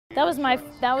That was my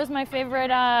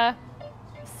favorite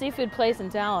seafood place in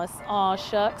Dallas. Aw,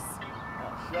 shucks.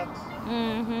 Oh, shucks.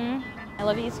 Mm-hmm. I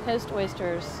love East Coast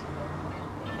oysters.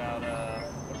 What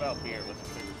about beer? What's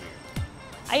your favorite beer?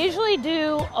 I usually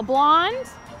do a blonde.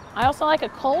 I also like a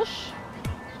Kolsch.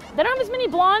 They don't have as many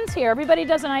blondes here. Everybody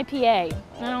does an IPA.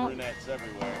 Brunettes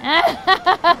everywhere.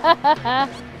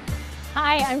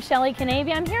 Hi, I'm Shelley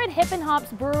Kenneavy. I'm here at Hippin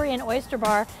Hops Brewery and Oyster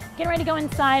Bar, getting ready to go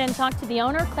inside and talk to the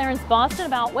owner, Clarence Boston,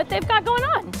 about what they've got going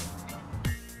on.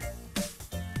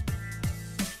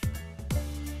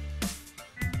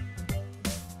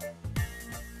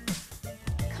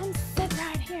 Come sit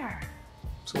right here.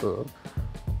 So,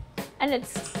 And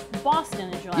it's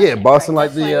Boston, is your last yeah, name, Boston, right?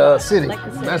 like the That's city, like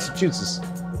the city. Massachusetts.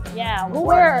 Yeah. Well,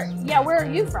 where are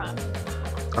you from?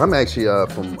 I'm actually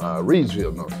from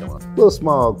Reedsville, North Carolina. Little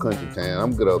small country town.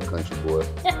 I'm a good old country boy.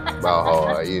 About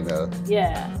hard, you know.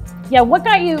 Yeah. Yeah. What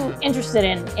got you interested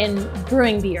in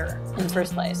brewing beer in the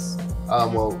first place?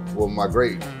 Well, my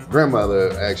great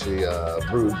grandmother actually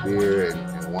brewed beer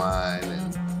and wine,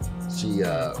 and she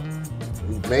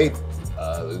made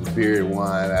beer and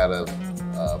wine out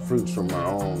of fruits from her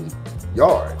own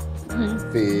yard,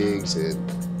 figs and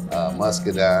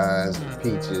muscadines and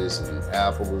peaches and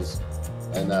apples.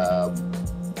 And,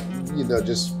 you know,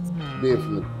 just being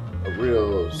from a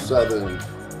real Southern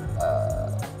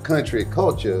country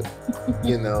culture,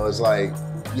 you know, it's like,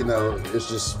 you know, it's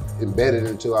just embedded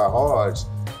into our hearts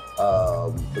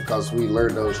because we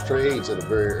learned those trades at a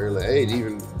very early age.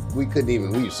 We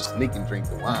used to sneak and drink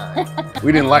the wine.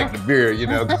 We didn't like the beer, you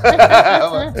know.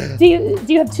 Do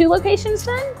you have 2 locations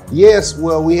then? Yes,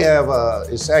 well, we have,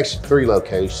 it's actually 3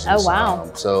 locations. Oh, wow.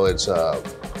 So it's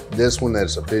this one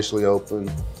that's officially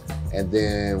open, and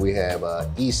then we have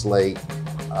East Lake,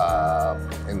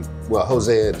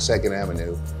 Hosea and 2nd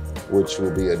Avenue, which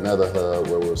will be another hub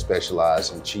where we'll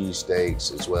specialize in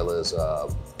cheesesteaks, as well as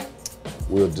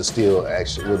we'll distill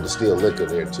liquor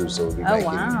there too. So we'll be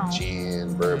making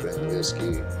gin, bourbon,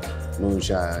 whiskey,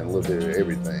 moonshine, a little bit of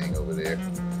everything over there,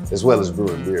 as well as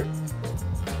brewing beer.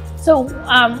 So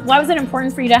why was it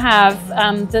important for you to have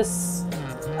this,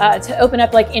 to open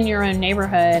up like in your own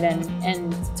neighborhood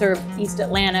and sort of East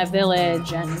Atlanta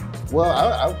Village? And well,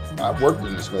 I've worked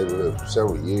in this neighborhood for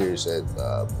several years at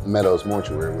Meadows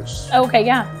Mortuary, which is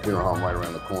funeral home right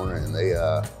around the corner, and they.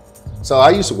 So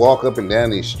I used to walk up and down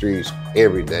these streets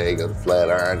every day, go to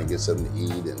Flatiron and get something to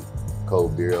eat and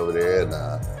cold beer over there, and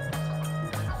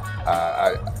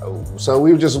so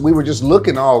we were just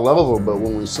looking all over. But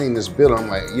when we seen this building, I'm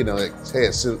like, you know, it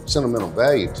had sentimental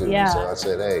value to me. So I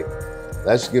said, hey,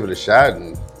 let's give it a shot,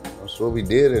 and that's what we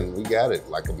did, and we got it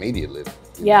like immediately.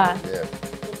 Yeah.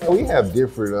 So we have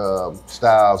different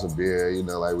styles of beer. You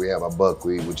know, like we have a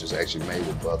buckwheat, which is actually made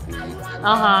with buckwheat.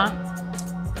 And,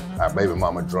 our Baby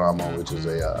Mama Drama, which is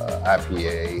a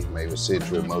IPA made with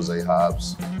Citra, Mosaic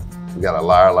hops. We got a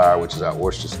Liar, which is our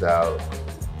oyster stout.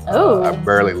 Our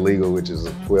Barely Legal, which is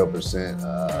a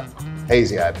 12%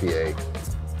 hazy IPA.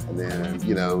 And then,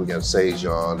 you know, we got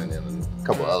Saison and then a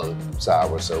couple other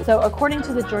sours. So according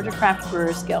to the Georgia Craft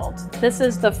Brewers Guild, this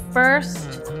is the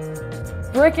first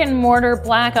brick and mortar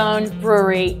black owned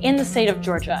brewery in the state of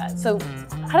Georgia. So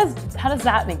how does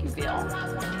that make you feel?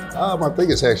 I think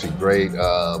it's actually great.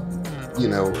 You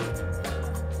know,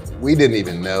 we didn't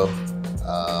even know.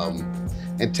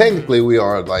 And technically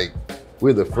we're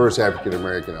the first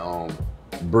African-American owned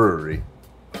brewery.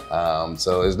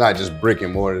 So it's not just brick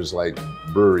and mortar, it's like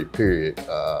brewery period.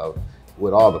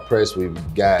 With all the press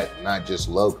we've got, not just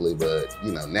locally, but,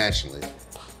 you know, nationally.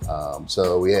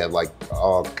 So we have like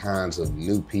all kinds of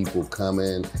new people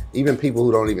coming, even people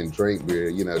who don't even drink beer,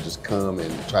 you know, just come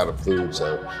and try the food.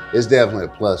 So it's definitely a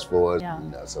plus for us. You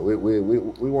know, so we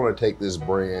want to take this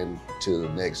brand to the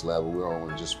next level. We don't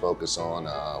want to just focus on,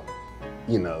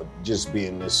 you know, just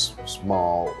being this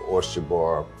small oyster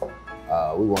bar.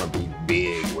 We want to be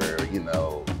big where, you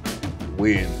know,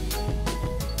 we're in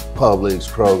Publix,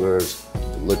 Kroger's,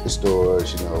 liquor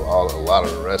stores, you know, a lot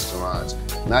of the restaurants,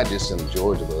 not just in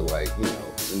Georgia, but like, you know,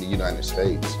 in the United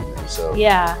States. You know, so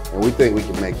and we think we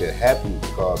can make that happen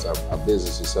because our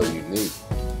business is so unique.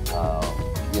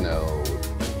 You know,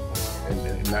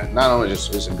 and not only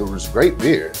just it's great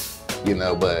beer, you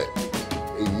know, but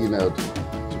you know,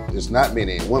 it's not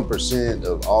many. 1%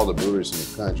 of all the breweries in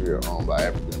the country are owned by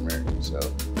African Americans. So,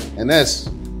 and that's,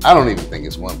 I don't even think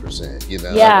it's 1%. You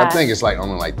know, I think it's like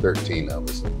only like 13 of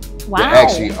us. That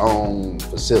actually own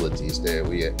facilities there.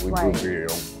 We brew beer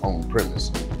on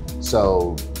premise.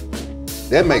 So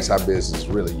that makes our business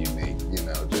really unique, you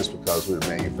know, just because we're the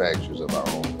manufacturers of our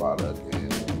own product.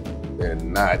 And they're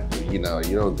not, you know,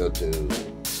 you don't go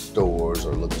to stores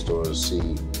or liquor stores to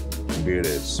see beer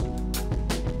that's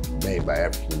made by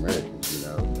African Americans, you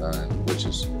know,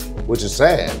 which is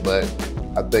sad, but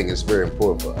I think it's very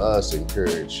important for us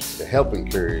to help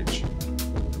encourage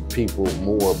people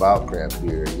more about craft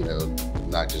beer, you know,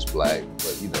 not just black,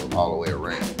 but you know, all the way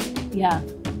around. Yeah,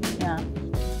 yeah.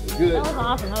 Good. That was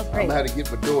awesome. That was great. I'm gonna have to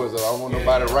get my doors up. I don't want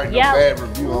nobody writing Yeah. a bad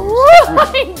review on the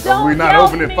street. Don't We're not yelp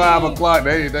open at me. 5 o'clock.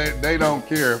 They don't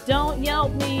care. Don't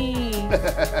yelp me.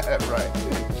 Right.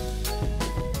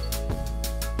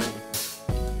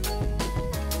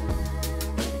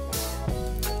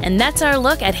 And that's our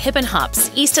look at Hippin Hops,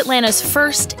 East Atlanta's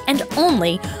first and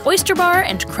only oyster bar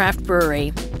and craft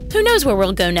brewery. Who knows where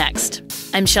we'll go next?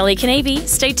 I'm Shelley Kenneavy.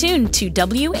 Stay tuned to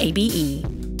WABE.